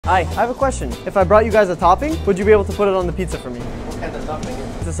Hi, I have a question. If I brought you guys a topping, would you be able to put it on the pizza for me? What kind of topping?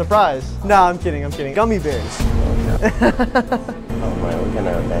 It's a surprise. No, I'm kidding, I'm kidding. Gummy bears. Oh my, we're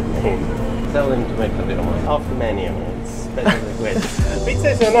gonna have that name. Tell them to make a little more off the menu. It's special request.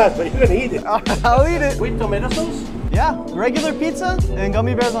 Pizza is or not, but you're gonna eat it. I'll eat it. With tomato sauce? Yeah, regular pizza and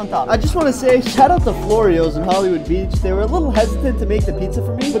gummy bears on top. I just want to say shout out to Florio's in Hollywood Beach. They were a little hesitant to make the pizza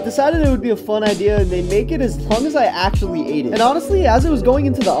for me, but decided it would be a fun idea and they make it as long as I actually ate it. And honestly, as it was going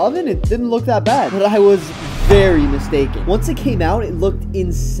into the oven, it didn't look that bad. But I was very mistaken. Once it came out, it looked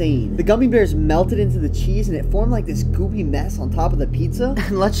insane. The gummy bears melted into the cheese and it formed like this goopy mess on top of the pizza.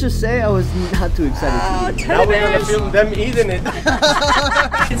 And let's just say I was not too excited to eat it. Now we're gonna film them eating it.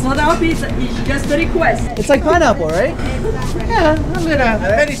 It's not our pizza, it's just a request. It's like pineapple, right? Yeah, a little. A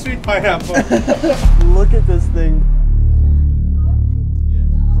very sweet pineapple. Look at this thing.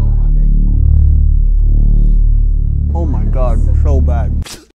 Oh my god, so bad.